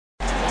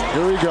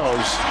Here he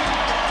goes.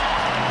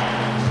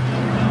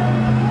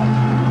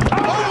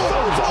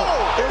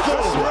 It's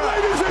over,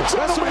 ladies and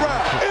gentlemen.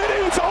 It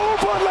is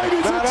over,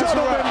 ladies and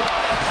gentlemen.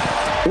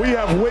 We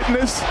have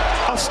witnessed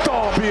a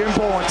star being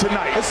born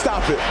tonight. Let's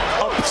stop it.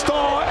 A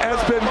star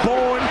has been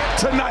born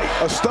tonight.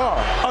 A star?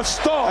 A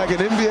star. Like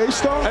an NBA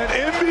star? An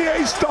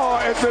NBA star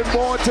has been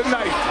born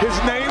tonight. His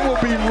name will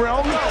be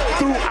rung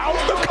throughout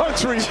the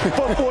country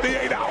for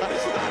 48 hours.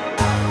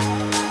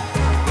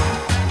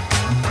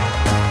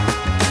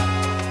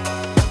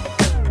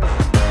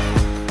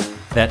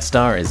 That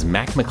star is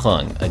Mac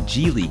McClung, a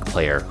G League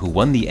player who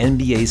won the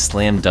NBA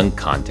Slam Dunk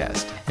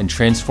Contest and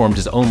transformed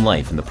his own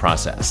life in the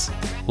process.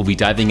 We'll be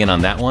diving in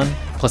on that one,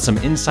 plus some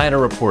insider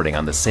reporting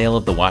on the sale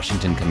of the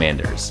Washington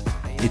Commanders.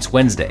 It's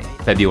Wednesday,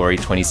 February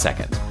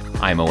 22nd.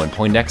 I'm Owen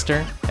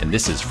Poindexter, and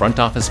this is Front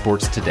Office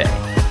Sports Today.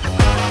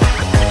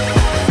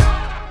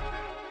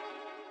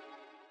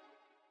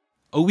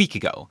 A week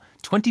ago,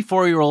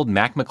 24-year-old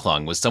Mac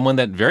McClung was someone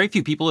that very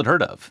few people had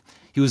heard of.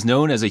 He was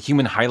known as a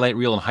human highlight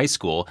reel in high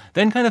school,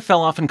 then kind of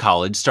fell off in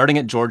college, starting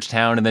at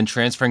Georgetown and then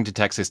transferring to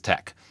Texas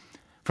Tech.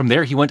 From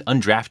there, he went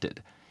undrafted.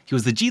 He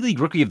was the G League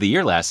Rookie of the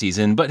Year last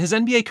season, but his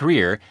NBA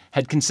career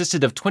had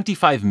consisted of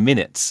 25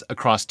 minutes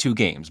across 2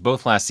 games,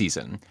 both last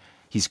season.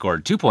 He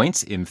scored 2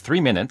 points in 3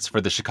 minutes for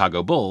the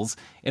Chicago Bulls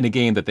in a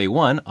game that they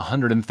won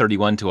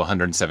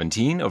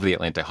 131-117 over the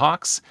Atlanta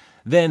Hawks.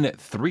 Then,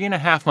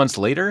 3.5 months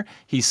later,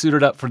 he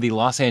suited up for the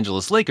Los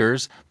Angeles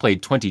Lakers,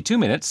 played 22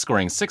 minutes,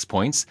 scoring 6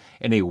 points,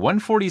 in a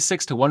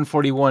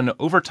 146-141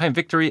 overtime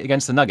victory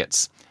against the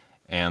Nuggets.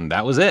 And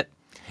that was it.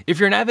 If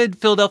you're an avid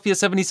Philadelphia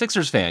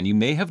 76ers fan, you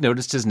may have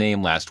noticed his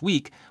name last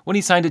week when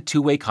he signed a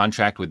 2-way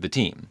contract with the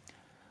team.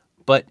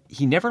 But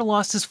he never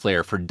lost his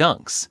flair for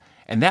dunks,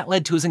 and that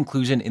led to his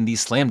inclusion in the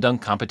slam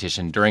dunk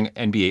competition during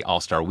NBA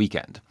All-Star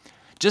Weekend.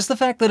 Just the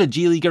fact that a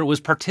G Leaguer was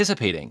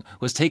participating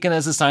was taken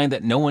as a sign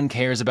that no one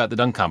cares about the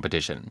dunk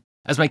competition.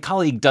 As my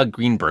colleague Doug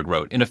Greenberg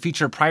wrote in a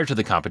feature prior to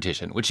the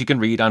competition, which you can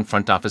read on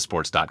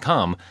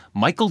frontofficesports.com,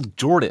 Michael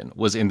Jordan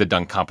was in the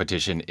dunk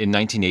competition in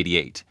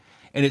 1988.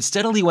 And it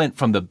steadily went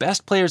from the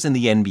best players in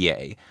the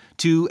NBA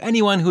to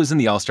anyone who was in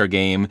the All-Star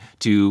game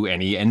to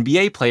any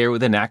NBA player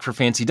with a knack for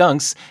fancy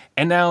dunks,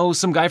 and now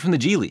some guy from the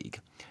G League.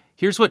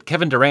 Here's what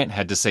Kevin Durant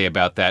had to say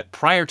about that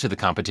prior to the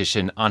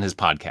competition on his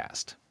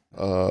podcast.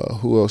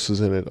 Who else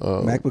is in it?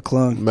 Mac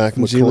McClung. Mac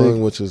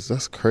McClung,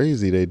 that's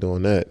crazy they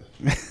doing that.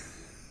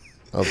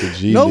 Out the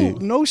G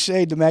League. No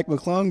shade to Mac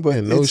McClung,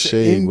 but no it's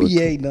shade,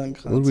 NBA dunk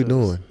contest. What are we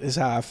doing? It's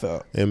how I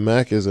felt. And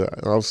Mac is an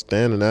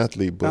outstanding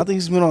athlete. But I think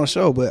he's been on the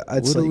show, but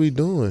what are we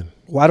doing?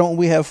 Why don't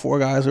we have 4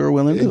 guys who are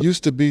willing to do it? It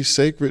used to be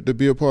sacred to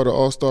be a part of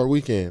All-Star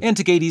Weekend. And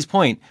to Katie's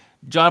point,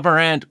 Ja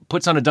Morant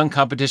puts on a dunk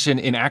competition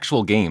in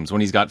actual games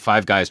when he's got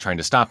 5 guys trying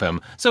to stop him,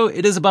 so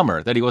it is a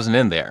bummer that he wasn't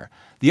in there.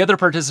 The other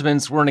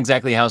participants weren't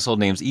exactly household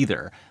names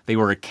either. They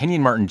were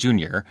Kenyon Martin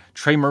Jr.,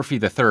 Trey Murphy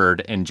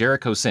III, and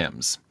Jericho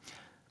Sims.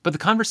 But the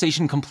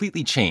conversation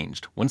completely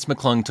changed once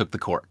McClung took the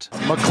court.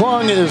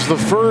 McClung is the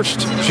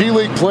first G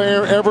League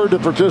player ever to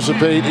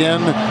participate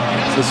in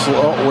the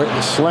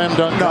slam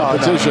dunk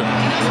competition.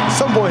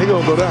 Some boy, he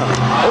gonna go down.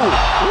 Oh,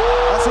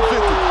 that's a 50.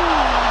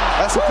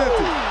 That's a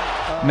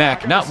 50.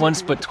 Mac, not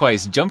once but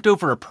twice, jumped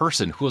over a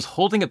person who was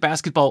holding a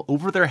basketball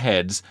over their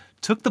heads,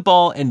 took the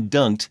ball and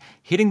dunked,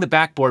 hitting the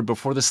backboard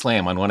before the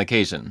slam on one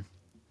occasion.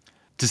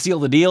 To seal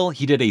the deal,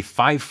 he did a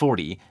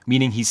 540,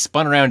 meaning he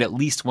spun around at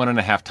least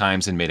 1.5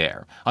 times in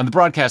midair. On the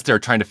broadcast, they were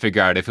trying to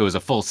figure out if it was a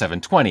full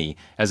 720,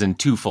 as in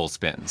 2 full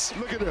spins.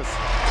 Look at this.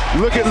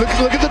 Look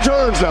at the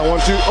turns now. 1,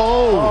 2.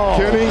 Oh,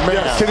 Kenny. Man.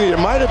 Yes, Kenny, it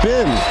might have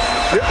been.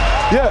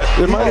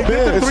 Yeah, it might have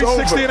been. It's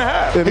 360 and a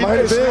half. It might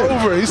have been.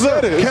 Over. He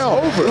said it. It's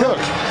over. Look,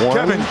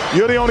 Kevin,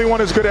 you're the only one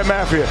that's good at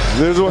math here.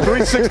 There's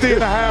 360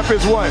 and a half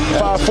is what?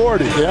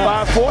 540.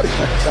 Yeah. 540.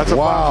 That's a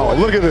wow.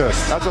 540. Look at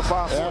this. That's a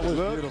 540.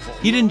 That was beautiful.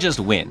 He didn't just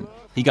win.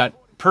 He got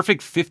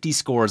perfect 50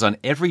 scores on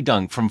every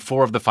dunk from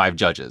 4 of the 5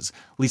 judges.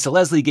 Lisa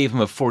Leslie gave him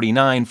a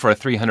 49 for a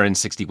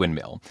 360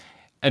 windmill.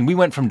 And we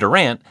went from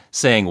Durant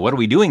saying, "What are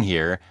we doing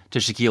here?" to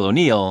Shaquille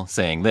O'Neal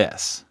saying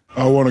this.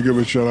 I want to give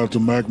a shout out to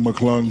Mac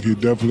McClung. He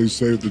definitely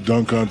saved the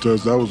dunk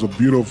contest. That was a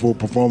beautiful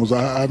performance.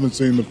 I haven't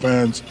seen the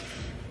fans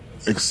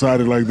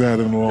excited like that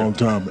in a long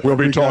time. We'll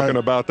be talking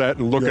about that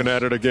and looking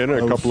at it again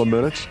in a couple of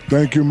minutes.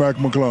 Thank you, Mac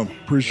McClung.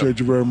 Appreciate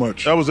you very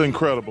much. That was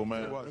incredible,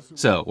 man.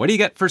 So, what do you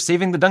get for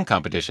saving the dunk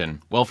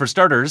competition? Well, for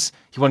starters,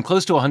 he won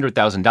close to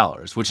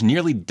 $100,000, which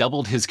nearly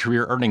doubled his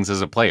career earnings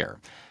as a player.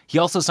 He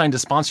also signed a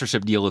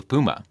sponsorship deal with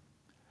Puma.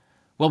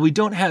 While we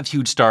don't have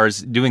huge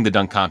stars doing the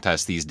dunk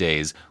contest these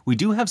days, we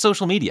do have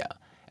social media.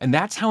 And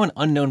that's how an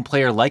unknown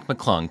player like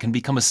McClung can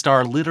become a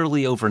star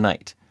literally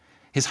overnight.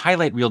 His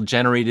highlight reel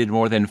generated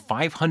more than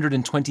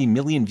 520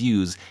 million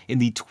views in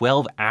the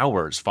 12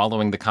 hours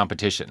following the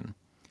competition.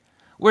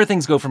 Where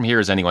things go from here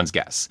is anyone's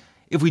guess.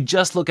 If we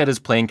just look at his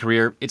playing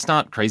career, it's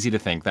not crazy to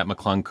think that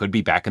McClung could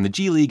be back in the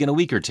G League in a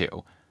week or 2.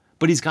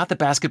 But he's got the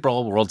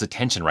basketball world's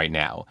attention right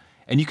now,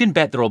 and you can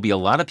bet there will be a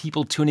lot of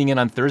people tuning in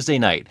on Thursday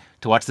night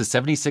to watch the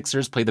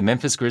 76ers play the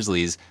Memphis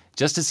Grizzlies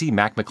just to see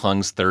Mac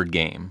McClung's 3rd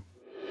game.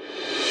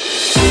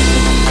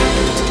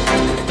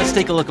 Let's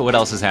take a look at what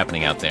else is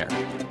happening out there.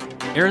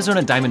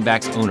 Arizona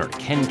Diamondbacks owner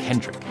Ken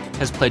Kendrick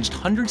has pledged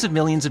hundreds of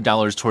millions of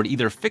dollars toward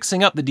either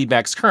fixing up the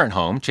D-backs' current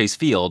home, Chase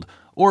Field,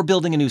 or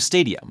building a new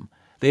stadium.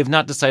 They have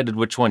not decided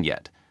which one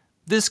yet.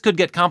 This could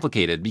get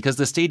complicated because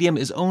the stadium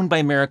is owned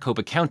by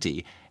Maricopa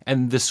County,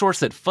 and the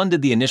source that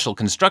funded the initial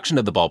construction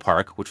of the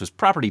ballpark, which was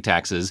property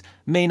taxes,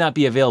 may not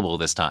be available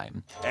this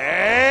time.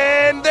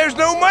 And there's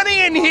no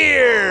money in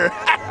here!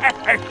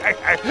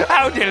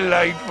 How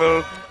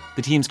delightful!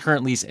 The team's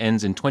current lease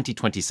ends in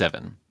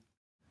 2027.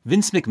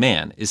 Vince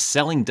McMahon is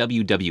selling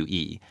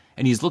WWE,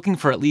 and he's looking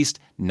for at least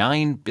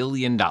 $9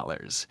 billion.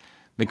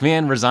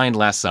 McMahon resigned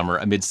last summer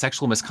amid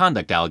sexual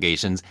misconduct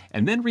allegations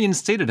and then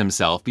reinstated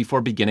himself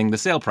before beginning the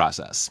sale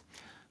process.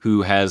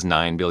 Who has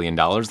 $9 billion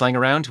lying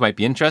around who might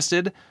be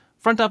interested?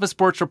 Front Office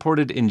Sports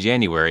reported in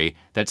January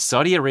that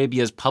Saudi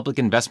Arabia's public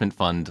investment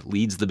fund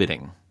leads the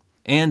bidding.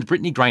 And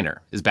Brittany Griner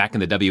is back in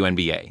the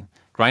WNBA.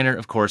 Griner,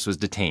 of course, was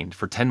detained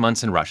for 10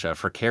 months in Russia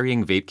for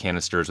carrying vape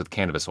canisters with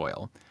cannabis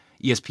oil.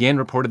 ESPN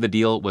reported the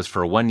deal was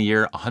for 1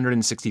 year,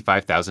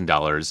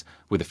 $165,000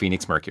 with the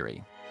Phoenix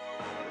Mercury.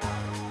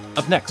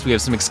 Up next, we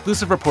have some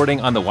exclusive reporting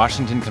on the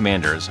Washington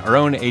Commanders. Our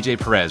own AJ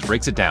Perez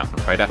breaks it down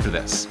right after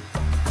this.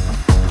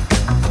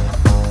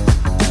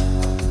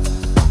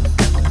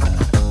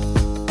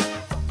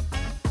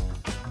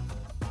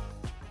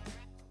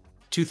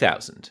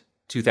 (2000,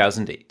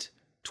 2008,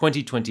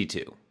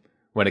 2022).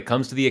 When it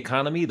comes to the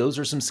economy, those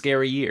are some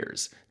scary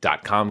years.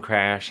 .com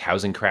crash,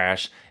 housing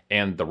crash,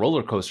 and the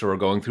roller coaster we're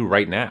going through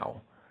right now.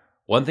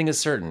 One thing is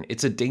certain,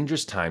 it's a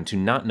dangerous time to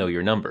not know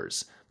your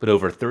numbers, but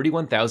over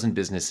 31,000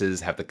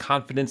 businesses have the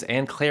confidence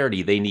and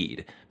clarity they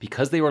need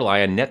because they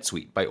rely on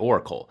NetSuite by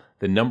Oracle,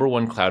 the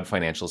 #1 cloud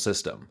financial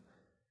system.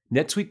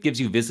 NetSuite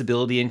gives you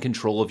visibility and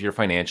control of your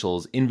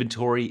financials,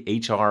 inventory,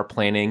 HR,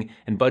 planning,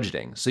 and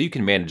budgeting, so you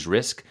can manage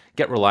risk,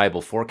 get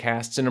reliable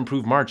forecasts, and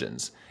improve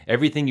margins.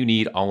 Everything you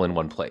need all in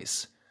one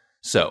place.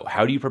 So,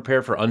 how do you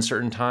prepare for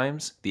uncertain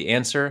times? The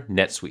answer,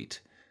 NetSuite.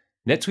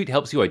 NetSuite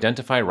helps you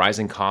identify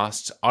rising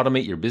costs,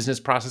 automate your business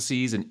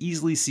processes, and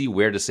easily see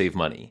where to save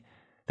money.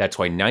 That's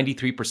why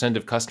 93%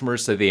 of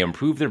customers say they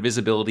improved their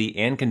visibility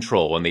and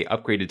control when they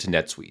upgraded to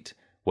NetSuite.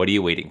 What are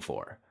you waiting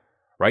for?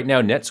 Right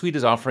now, NetSuite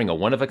is offering a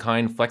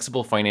one-of-a-kind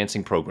flexible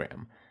financing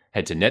program.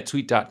 Head to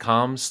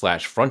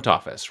netsuite.com/front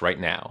office right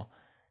now.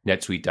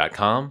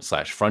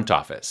 netsuite.com/front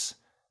office.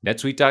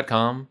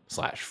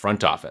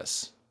 netsuite.com/front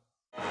office.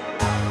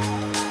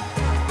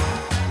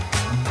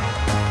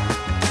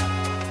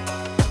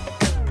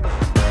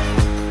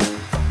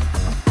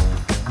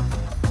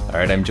 All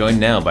right, I'm joined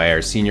now by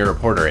our senior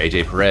reporter,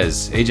 AJ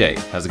Perez. AJ,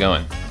 how's it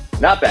going?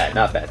 Not bad.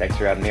 Thanks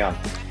for having me on.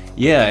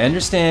 Yeah, I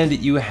understand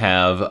you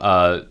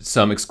have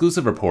some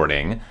exclusive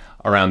reporting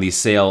around the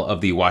sale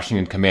of the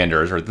Washington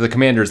Commanders, or the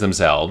Commanders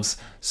themselves.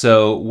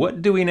 So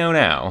what do we know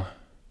now?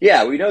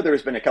 Yeah, we know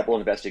there's been a couple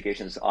of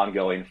investigations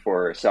ongoing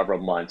for several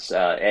months,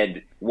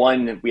 and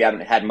one we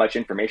haven't had much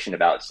information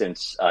about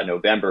since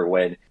November,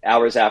 when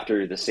hours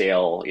after the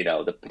sale,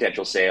 the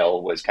potential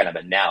sale was kind of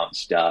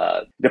announced.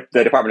 The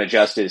Department of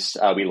Justice,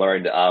 we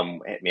learned,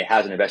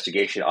 has an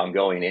investigation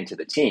ongoing into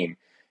the team.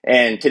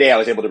 And today I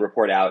was able to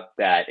report out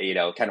that,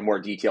 kind of more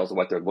details of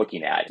what they're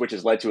looking at, which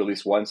has led to at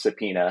least one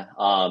subpoena,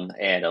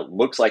 and it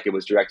looks like it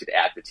was directed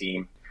at the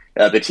team.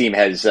 The team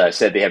has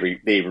said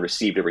they've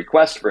received a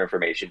request for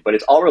information, but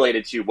it's all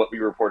related to what we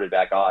reported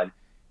back on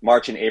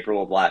March and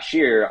April of last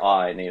year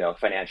on,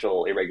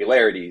 financial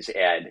irregularities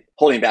and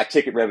holding back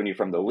ticket revenue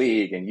from the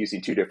league and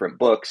using two different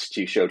books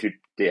to show two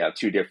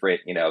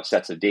different,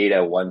 sets of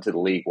data, one to the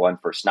league, one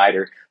for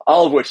Snyder,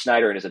 all of which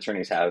Snyder and his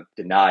attorneys have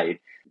denied.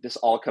 This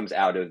all comes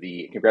out of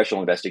the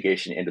congressional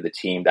investigation into the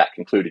team that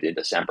concluded in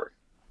December.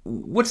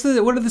 What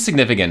are the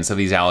significance of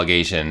these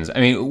allegations?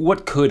 I mean,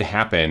 what could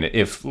happen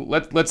if,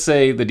 let's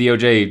say the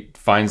DOJ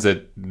finds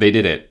that they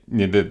did it,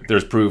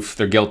 there's proof,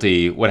 they're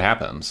guilty, what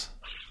happens?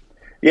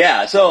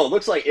 Yeah, so it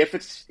looks like if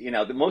it's,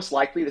 the most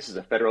likely this is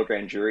a federal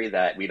grand jury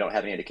that we don't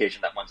have any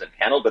indication that one's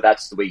impaneled, but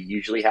that's the way it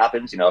usually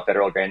happens. A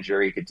federal grand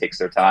jury could take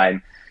their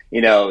time.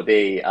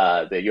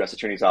 The U.S.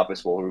 Attorney's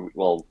Office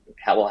will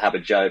have a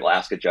judge, will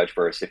ask a judge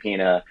for a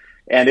subpoena,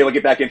 and they will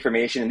get back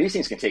information. And these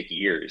things can take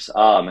years.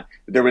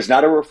 There was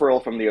not a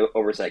referral from the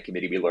Oversight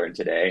Committee, we learned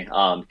today,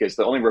 because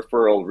the only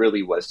referral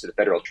really was to the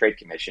Federal Trade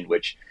Commission,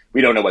 which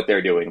we don't know what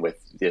they're doing with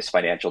this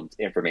financial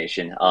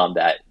information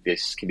that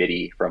this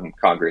committee from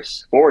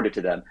Congress forwarded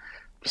to them.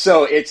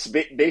 So it's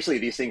basically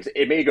these things,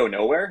 it may go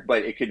nowhere,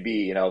 but it could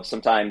be,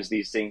 sometimes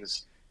these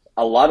things,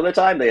 a lot of the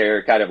time,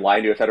 they're kind of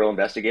lying to federal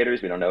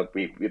investigators. We don't know.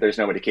 There's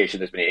no indication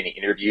there's been any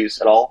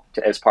interviews at all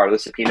as part of the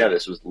subpoena.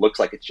 Looks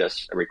like it's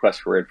just a request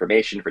for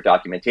information, for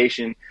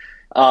documentation.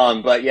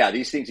 But yeah,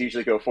 these things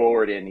usually go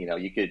forward, and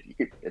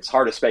it's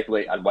hard to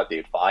speculate on what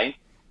they'd find.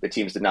 The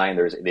team's denying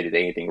they did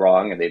anything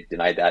wrong, and they've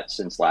denied that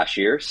since last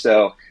year.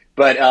 So,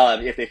 but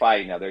if they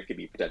find there could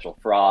be potential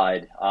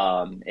fraud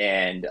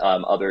and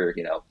other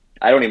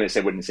I wouldn't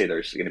say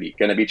there's going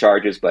to be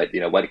charges, but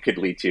what it could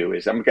lead to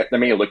is I'm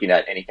mainly looking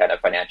at any kind of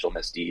financial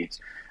misdeeds,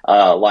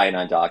 lying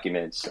on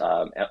documents,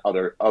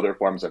 other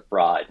forms of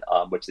fraud,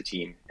 which the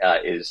team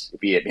is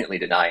vehemently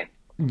denying.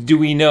 Do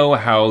we know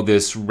how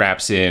this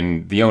wraps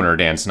in the owner,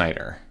 Dan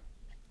Snyder?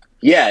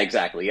 Yeah,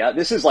 exactly.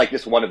 This is like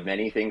one of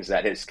many things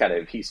that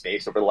he's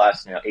faced over the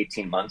last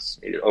 18 months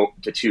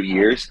to 2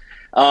 years.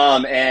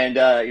 There's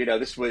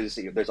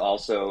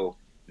also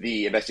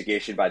the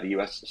investigation by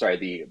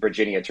the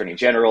Virginia Attorney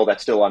General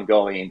that's still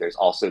ongoing. There's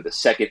also the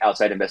second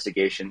outside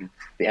investigation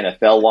the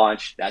NFL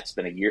launched. That's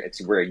been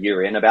we're a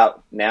year in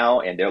about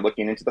now, and they're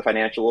looking into the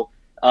financial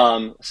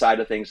side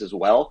of things as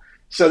well.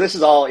 So this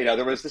is all,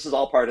 this is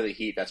all part of the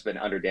heat that's been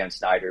under Dan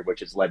Snyder,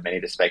 which has led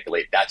many to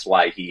speculate that's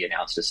why he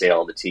announced a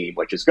sale of the team,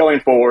 which is going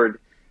forward.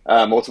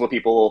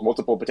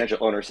 Multiple potential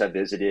owners have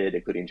visited,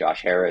 including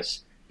Josh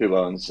Harris, who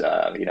owns,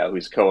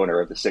 who's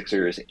co-owner of the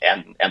Sixers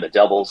and the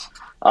Devils.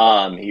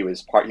 He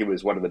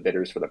was one of the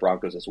bidders for the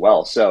Broncos as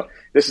well. So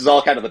this is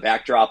all kind of the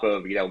backdrop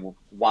of,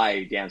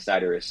 why Dan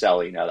Snyder is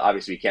selling. Now,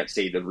 obviously, we can't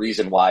say the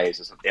reason why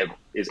is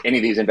any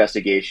of these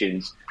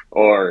investigations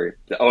or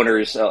the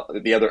owners,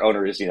 the other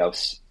owners,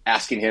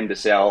 asking him to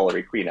sell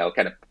or,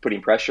 kind of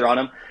putting pressure on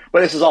him.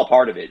 But this is all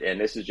part of it. And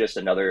this is just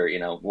another,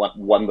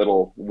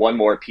 one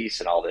more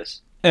piece in all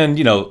this. And,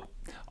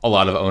 a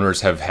lot of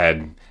owners have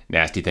had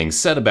nasty things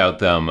said about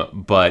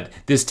them, but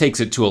this takes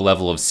it to a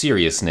level of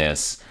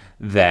seriousness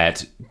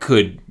that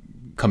could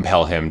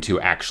compel him to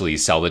actually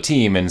sell the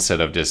team instead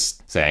of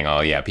just saying,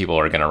 oh yeah, people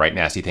are going to write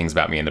nasty things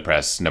about me in the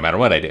press no matter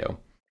what I do.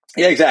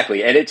 Yeah,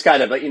 exactly. And it's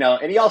kind of,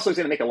 and he also is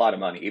going to make a lot of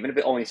money, even if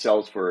it only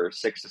sells for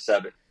 6 or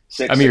 7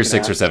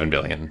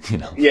 billion,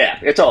 Yeah,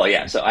 it's all,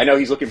 yeah. So I know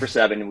he's looking for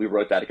 7, and we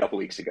wrote that a couple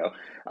weeks ago.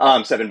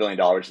 $7 billion,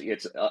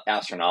 it's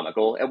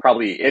astronomical. And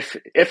probably, if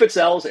it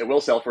sells, it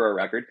will sell for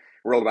a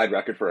worldwide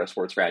record for a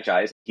sports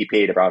franchise. He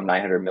paid around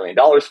 $900 million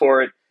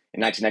for it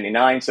in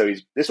 1999. So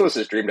this was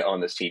his dream to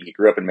own this team. He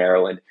grew up in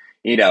Maryland.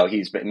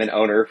 He's been an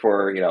owner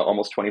for,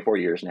 almost 24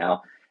 years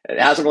now. It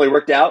hasn't really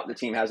worked out. The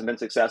team hasn't been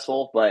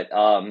successful, but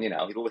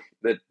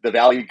the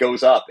value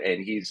goes up,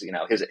 and he's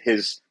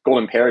his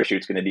golden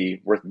parachute's going to be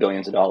worth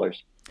billions of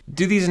dollars.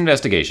 Do these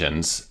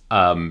investigations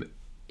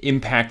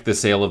impact the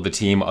sale of the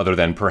team, other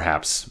than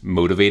perhaps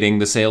motivating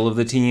the sale of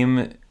the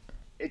team?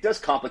 It does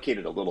complicate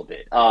it a little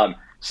bit.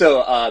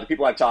 So the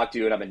people I've talked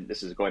to, and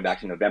this is going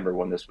back to November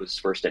when this was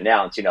first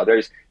announced.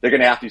 They're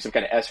going to have to do some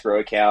kind of escrow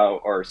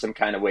account or some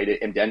kind of way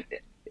to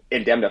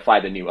indemnify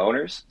the new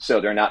owners, so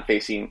they're not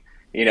facing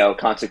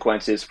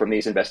consequences from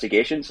these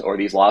investigations or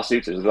these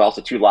lawsuits. There's also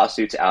 2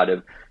 lawsuits out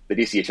of the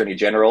DC Attorney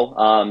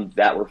General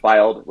that were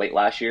filed late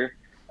last year.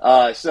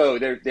 So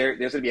there's going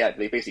to be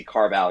they basically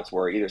carve outs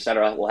where either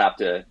Senator will have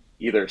to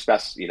either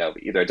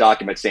a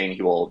document saying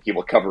he will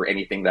cover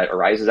anything that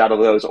arises out of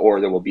those, or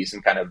there will be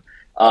some kind of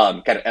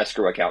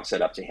escrow account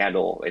set up to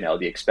handle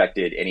any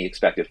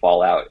expected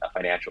fallout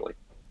financially.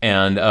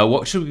 And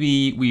what should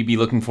we be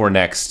looking for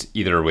next,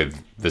 either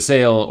with the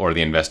sale or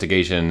the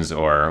investigations,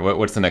 or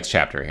what's the next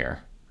chapter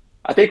here?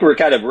 I think we're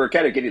kind of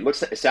getting.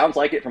 It sounds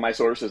like it from my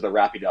sources. They're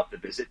wrapping up the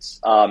visits,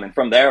 and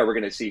from there we're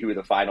going to see who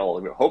the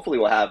final. Hopefully,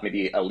 we'll have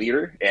maybe a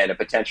leader and a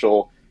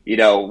potential,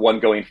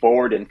 one going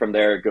forward, and from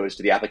there it goes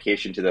to the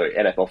application to the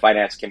NFL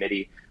Finance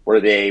Committee,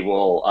 where they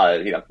will,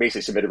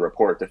 basically submit a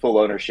report to full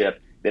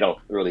ownership. They don't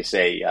really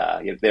say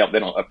they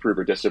don't approve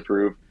or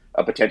disapprove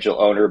a potential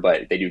owner,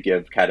 but they do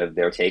give kind of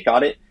their take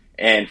on it.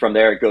 And from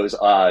there it goes,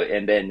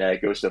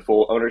 it goes to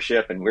full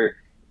ownership. And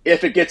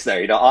if it gets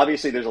there,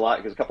 obviously there's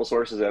a couple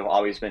sources that have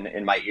always been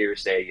in my ear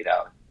say,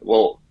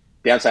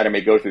 Dan Snyder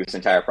may go through this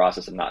entire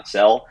process and not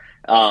sell.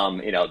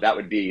 That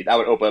would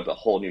open up a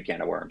whole new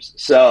can of worms.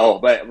 So,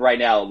 but right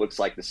now it looks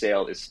like the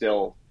sale is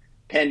still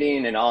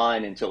pending and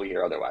on until we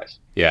hear otherwise.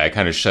 Yeah, I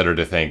kind of shudder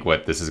to think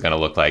what this is going to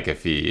look like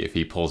if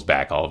he pulls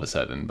back all of a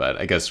sudden.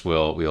 But I guess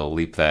we'll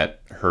leap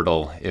that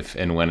hurdle if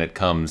and when it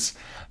comes.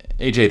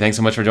 AJ, thanks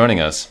so much for joining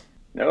us.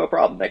 No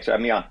problem. Thanks for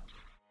having me on.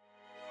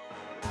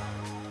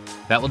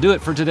 That will do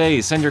it for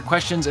today. Send your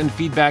questions and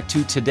feedback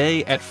to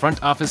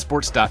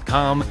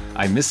today@frontofficesports.com.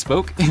 I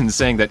misspoke in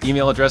saying that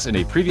email address in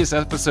a previous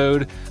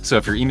episode, so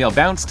if your email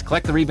bounced,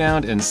 collect the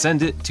rebound and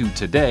send it to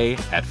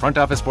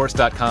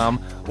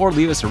today@frontofficesports.com, or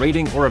leave us a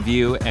rating or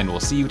review, and we'll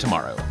see you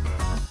tomorrow.